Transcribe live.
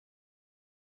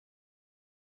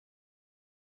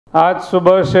आज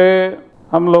सुबह से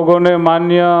हम लोगों ने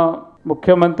माननीय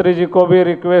मुख्यमंत्री जी को भी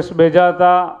रिक्वेस्ट भेजा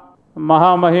था,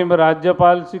 महामहिम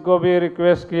राज्यपाल जी को भी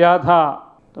रिक्वेस्ट किया था।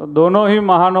 तो दोनों ही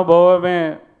महानुभावों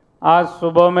में आज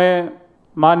सुबह में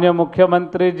माननीय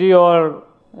मुख्यमंत्री जी और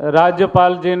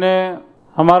राज्यपाल जी ने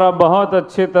हमारा बहुत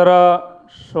अच्छी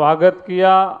तरह स्वागत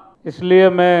किया। इसलिए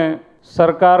मैं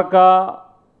सरकार का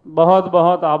बहुत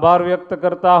बहुत आभार व्यक्त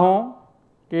करता हूं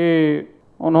कि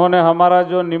उन्होंने हमारा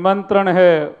जो निमंत्रण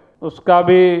है उसका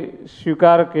भी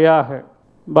स्वीकार किया है।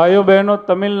 भाइयों बहनों,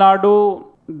 तमिलनाडु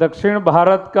दक्षिण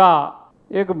भारत का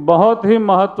एक बहुत ही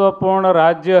महत्वपूर्ण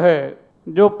राज्य है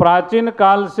जो प्राचीन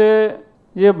काल से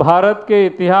ये भारत के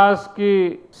इतिहास की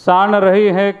शान रही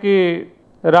है कि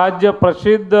राज्य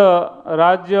प्रसिद्ध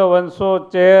राज्य वंशों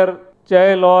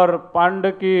चैल और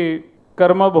पांड्य की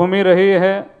कर्मभूमि रही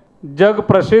है। जग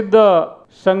प्रसिद्ध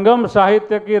संगम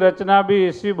साहित्य की रचना भी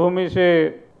इसी भूमि से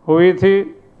हुई थी।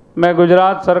 मैं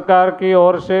गुजरात सरकार की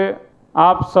ओर से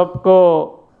आप सबको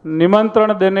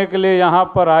निमंत्रण देने के लिए यहाँ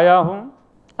पर आया हूँ।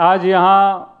 आज यहाँ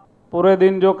पूरे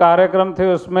दिन जो कार्यक्रम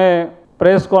थे उसमें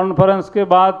प्रेस कॉन्फ्रेंस के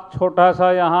बाद छोटा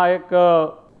सा यहाँ एक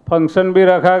फंक्शन भी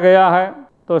रखा गया है।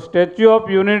 तो स्टैच्यू ऑफ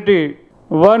यूनिटी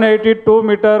 182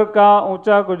 मीटर का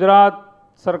ऊंचा गुजरात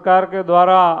सरकार के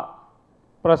द्वारा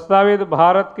प्रस्तावित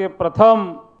भारत के प्रथम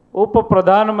उप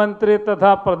प्रधानमंत्री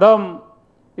तथा प्रथम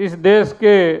इस देश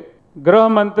के गृह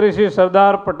मंत्री श्री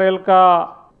सरदार पटेल का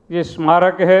ये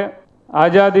स्मारक है।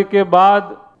 आज़ादी के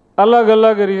बाद अलग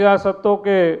अलग रियासतों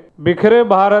के बिखरे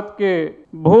भारत के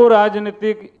भू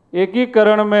राजनीतिक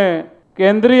एकीकरण में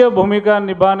केंद्रीय भूमिका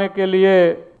निभाने के लिए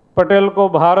पटेल को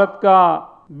भारत का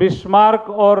बिस्मार्क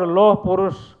और लौह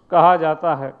पुरुष कहा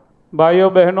जाता है।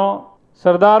 भाइयों बहनों,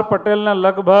 सरदार पटेल ने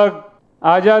लगभग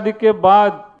आज़ादी के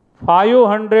बाद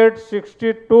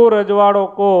 562 रजवाड़ों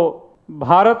को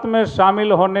भारत में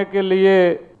शामिल होने के लिए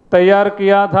तैयार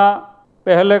किया था।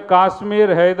 पहले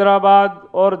कश्मीर, हैदराबाद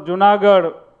और जूनागढ़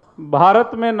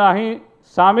भारत में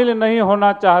शामिल नहीं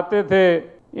होना चाहते थे।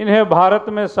 इन्हें भारत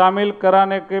में शामिल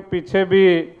कराने के पीछे भी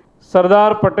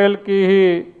सरदार पटेल की ही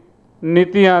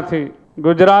नीतियां थी।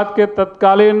 गुजरात के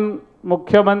तत्कालीन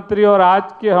मुख्यमंत्री और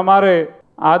आज के हमारे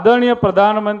आदरणीय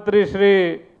प्रधानमंत्री श्री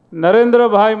नरेंद्र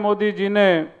भाई मोदी जी ने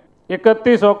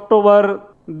 31 अक्टूबर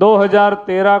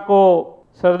 2013 को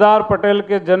सरदार पटेल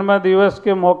के जन्म दिवस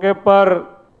के मौके पर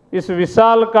इस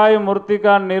विशालकाय मूर्ति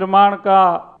का निर्माण का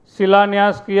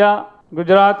शिलान्यास किया।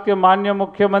 गुजरात के माननीय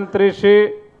मुख्यमंत्री श्री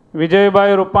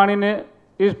विजयभाई रूपाणी ने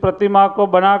इस प्रतिमा को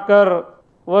बनाकर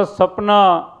वह सपना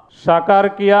साकार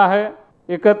किया है।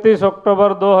 31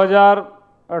 अक्टूबर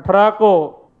 2018 को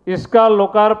इसका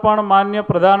लोकार्पण माननीय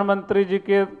प्रधानमंत्री जी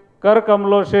के कर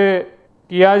कमलों से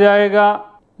किया जाएगा।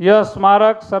 यह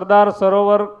स्मारक सरदार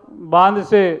सरोवर बांध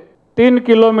से 3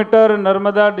 किलोमीटर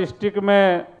नर्मदा डिस्ट्रिक्ट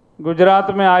में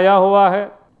गुजरात में आया हुआ है।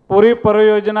 पूरी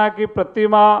परियोजना की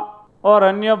प्रतिमा और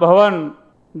अन्य भवन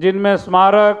जिनमें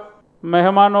स्मारक,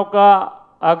 मेहमानों का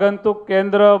आगंतुक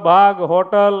केंद्र, बाग,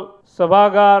 होटल,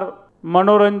 सभागार,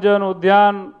 मनोरंजन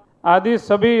उद्यान आदि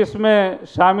सभी इसमें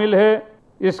शामिल है।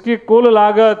 इसकी कुल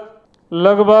लागत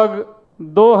लगभग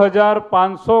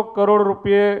 2500 करोड़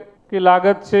रुपए की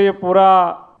लागत से ये पूरा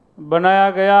बनाया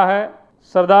गया है।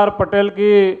 सरदार पटेल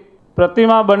की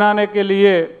प्रतिमा बनाने के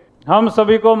लिए हम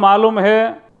सभी को मालूम है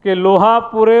कि लोहा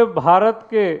पूरे भारत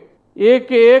के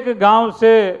एक एक गांव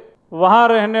से वहां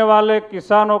रहने वाले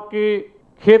किसानों की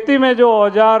खेती में जो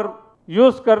औजार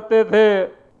यूज करते थे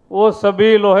वो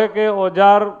सभी लोहे के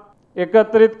औजार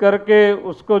एकत्रित करके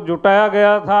उसको जुटाया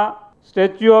गया था।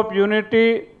 स्टैच्यू ऑफ यूनिटी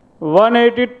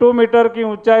 182 मीटर की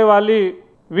ऊंचाई वाली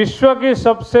विश्व की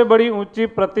सबसे बड़ी ऊंची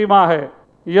प्रतिमा है।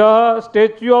 यह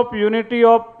statue of unity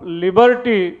of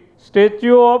liberty,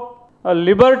 statue of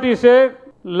liberty से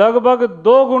लगभग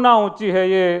 2 गुना ऊंची है।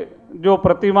 ये जो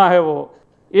प्रतिमा है वो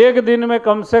एक दिन में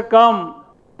कम से कम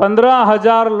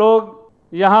 15,000 लोग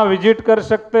यहाँ विजिट कर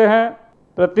सकते हैं।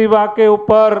 प्रतिमा के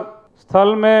ऊपर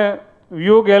स्थल में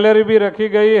व्यू गैलरी भी रखी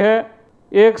गई है।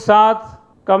 एक साथ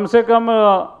कम से कम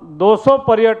 200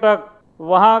 पर्यटक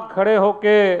वहाँ खड़े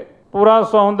होके पूरा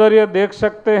सौंदर्य देख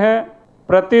सकते हैं।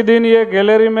 प्रतिदिन ये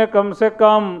गैलरी में कम से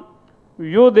कम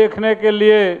व्यू देखने के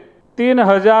लिए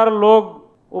 3000 लोग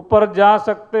ऊपर जा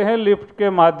सकते हैं लिफ्ट के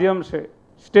माध्यम से।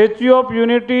 स्टैच्यू ऑफ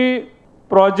यूनिटी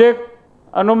प्रोजेक्ट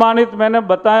अनुमानित मैंने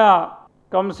बताया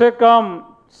कम से कम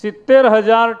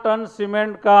 70,000 टन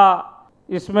सीमेंट का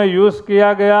इसमें यूज़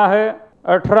किया गया है।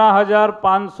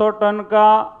 18,500 टन का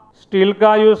स्टील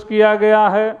का यूज़ किया गया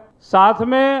है। साथ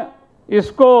में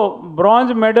इसको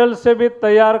ब्रॉन्ज मेडल से भी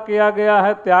तैयार किया गया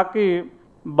है ताकि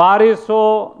बारिश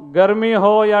हो, गर्मी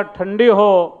हो या ठंडी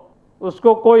हो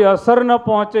उसको कोई असर न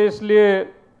पहुंचे, इसलिए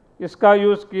इसका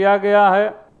यूज़ किया गया है।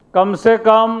 कम से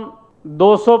कम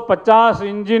 250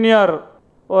 इंजीनियर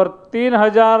और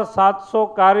 3,700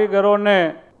 कारीगरों ने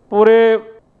पूरे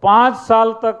 5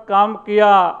 साल तक काम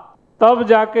किया, तब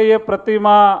जाके ये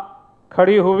प्रतिमा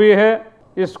खड़ी हुई है।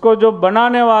 इसको जो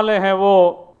बनाने वाले हैं वो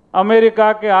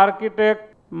अमेरिका के आर्किटेक्ट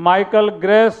माइकल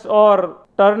ग्रेस और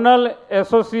टर्नल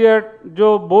एसोसिएट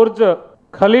जो बुर्ज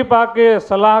खलीफा के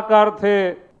सलाहकार थे,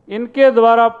 इनके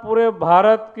द्वारा पूरे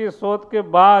भारत की शोध के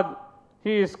बाद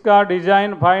ही इसका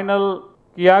डिजाइन फाइनल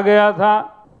किया गया था।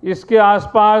 इसके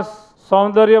आसपास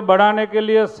सौंदर्य बढ़ाने के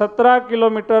लिए 17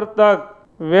 किलोमीटर तक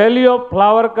वैली ऑफ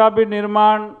फ्लावर का भी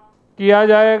निर्माण किया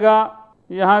जाएगा।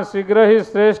 यहाँ शीघ्र ही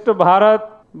श्रेष्ठ भारत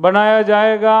बनाया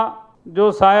जाएगा,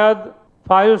 जो शायद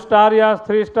 5 स्टार या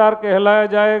 3 स्टार कहलाया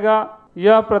जाएगा।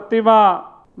 यह प्रतिमा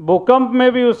भूकंप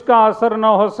में भी उसका असर न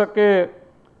हो सके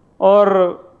और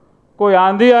कोई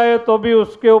आंधी आए तो भी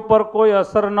उसके ऊपर कोई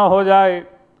असर न हो जाए,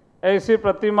 ऐसी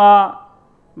प्रतिमा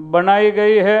बनाई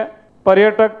गई है।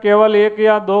 पर्यटक केवल 1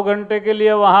 या 2 घंटे के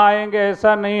लिए वहां आएंगे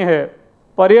ऐसा नहीं है।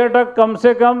 पर्यटक कम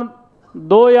से कम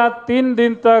 2 या 3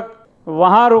 दिन तक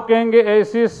वहां रुकेंगे,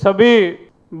 ऐसी सभी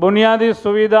बुनियादी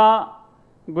सुविधा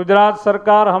गुजरात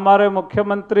सरकार, हमारे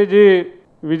मुख्यमंत्री जी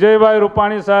विजय भाई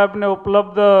रूपाणी साहब ने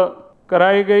उपलब्ध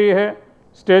कराई गई है।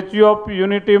 स्टैच्यू ऑफ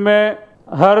यूनिटी में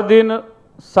हर दिन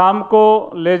शाम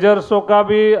को लेजर शो का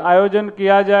भी आयोजन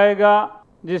किया जाएगा,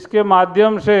 जिसके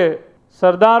माध्यम से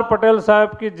सरदार पटेल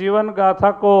साहब की जीवन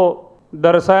गाथा को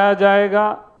दर्शाया जाएगा।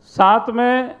 साथ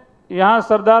में यहाँ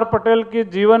सरदार पटेल की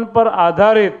जीवन पर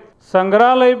आधारित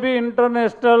संग्रहालय भी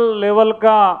इंटरनेशनल लेवल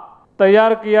का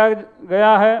तैयार किया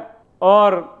गया है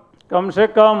और कम से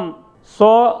कम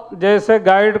 100 जैसे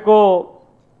गाइड को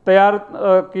तैयार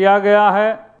किया गया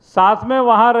है। साथ में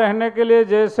वहाँ रहने के लिए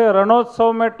जैसे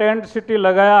रणोत्सव में टेंट सिटी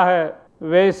लगाया है,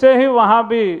 वैसे ही वहाँ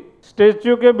भी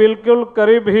स्टैच्यू के बिल्कुल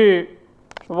करीब ही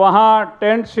वहाँ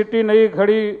टेंट सिटी नई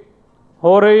खड़ी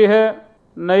हो रही है।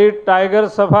 नई टाइगर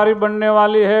सफारी बनने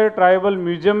वाली है, ट्राइबल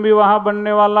म्यूजियम भी वहाँ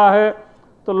बनने वाला है।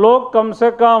 तो लोग कम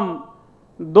से कम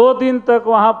 2 दिन तक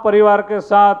वहाँ परिवार के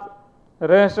साथ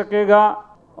रह सकेगा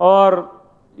और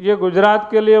ये गुजरात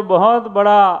के लिए बहुत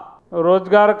बड़ा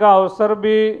रोजगार का अवसर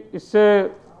भी इससे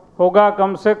होगा।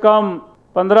 कम से कम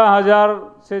 15,000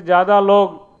 से ज़्यादा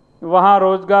लोग वहाँ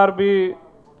रोजगार भी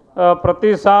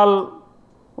प्रति साल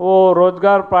वो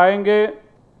रोजगार पाएंगे।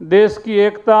 देश की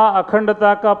एकता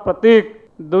अखंडता का प्रतीक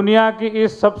दुनिया की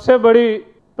इस सबसे बड़ी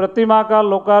प्रतिमा का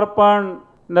लोकार्पण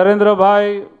नरेंद्र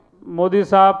भाई मोदी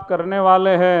साहब करने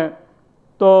वाले हैं।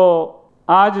 तो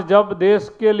आज जब देश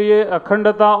के लिए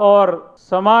अखंडता और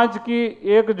समाज की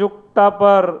एकजुटता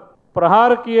पर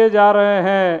प्रहार किए जा रहे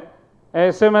हैं,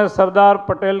 ऐसे में सरदार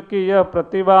पटेल की यह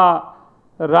प्रतिभा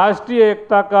राष्ट्रीय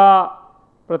एकता का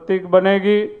प्रतीक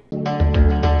बनेगी।